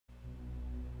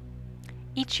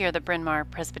Each year, the Bryn Mawr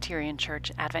Presbyterian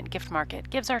Church Advent Gift Market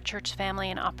gives our church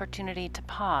family an opportunity to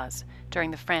pause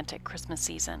during the frantic Christmas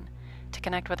season, to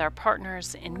connect with our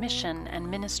partners in mission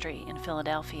and ministry in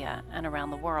Philadelphia and around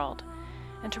the world,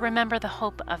 and to remember the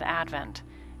hope of Advent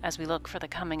as we look for the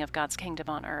coming of God's kingdom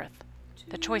on earth.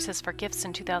 The choices for gifts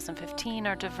in 2015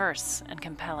 are diverse and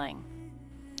compelling.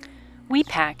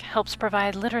 WePack helps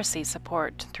provide literacy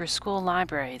support through school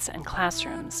libraries and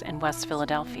classrooms in West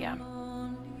Philadelphia.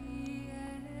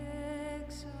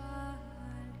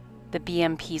 The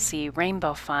BMPC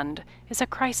Rainbow Fund is a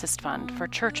crisis fund for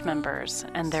church members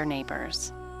and their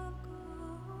neighbors.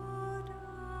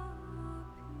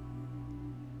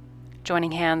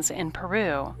 Joining Hands in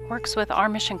Peru works with our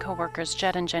mission co-workers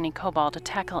Jed and Jenny Cobal to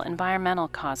tackle environmental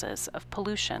causes of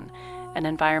pollution and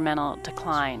environmental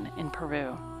decline in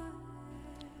Peru.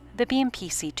 The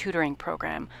BMPC tutoring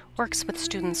program works with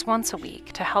students once a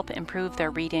week to help improve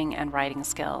their reading and writing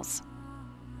skills.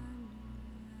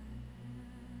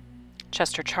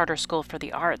 Chester Charter School for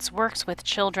the Arts works with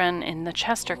children in the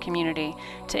Chester community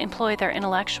to employ their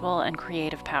intellectual and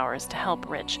creative powers to help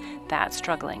enrich that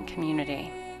struggling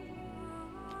community.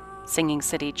 Singing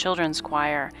City Children's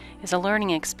Choir is a learning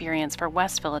experience for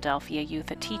West Philadelphia youth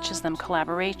that teaches them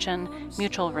collaboration,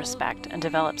 mutual respect, and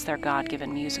develops their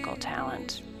God-given musical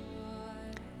talent.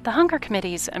 The Hunger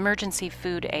Committee's Emergency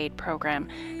Food Aid Program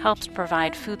helps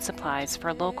provide food supplies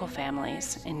for local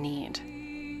families in need.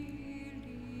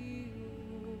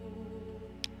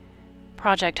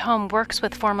 Project Home works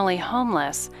with formerly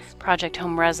homeless Project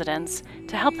Home residents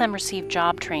to help them receive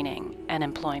job training and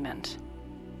employment.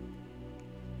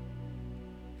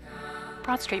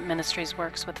 Broad Street Ministries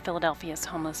works with Philadelphia's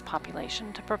homeless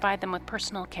population to provide them with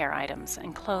personal care items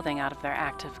and clothing out of their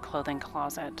active clothing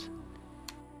closet.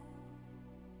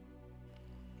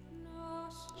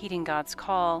 Heeding God's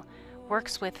Call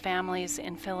works with families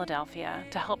in Philadelphia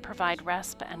to help provide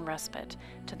rest and respite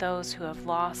to those who have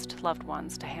lost loved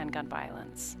ones to handgun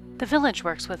violence. The Village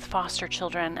works with foster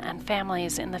children and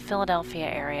families in the Philadelphia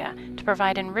area to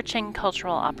provide enriching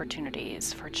cultural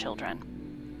opportunities for children.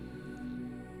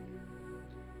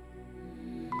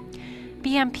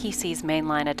 BMPC's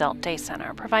Mainline Adult Day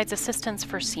Center provides assistance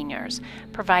for seniors,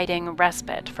 providing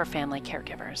respite for family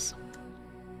caregivers.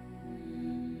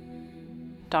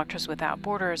 Doctors Without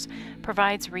Borders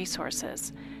provides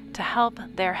resources to help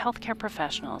their healthcare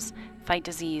professionals fight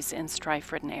disease in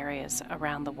strife-ridden areas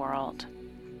around the world.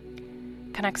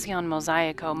 Conexión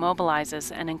Mosaico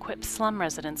mobilizes and equips slum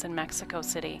residents in Mexico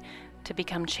City to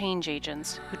become change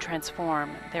agents who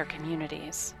transform their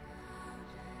communities.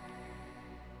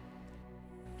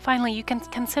 Finally, you can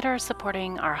consider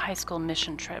supporting our high school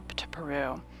mission trip to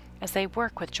Peru as they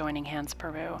work with Joining Hands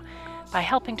Peru by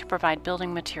helping to provide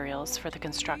building materials for the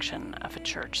construction of a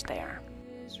church there.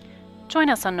 Join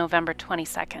us on November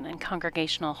 22nd in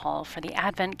Congregational Hall for the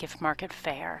Advent Gift Market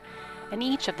Fair and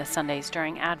each of the Sundays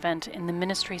during Advent in the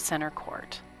Ministry Center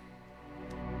Court.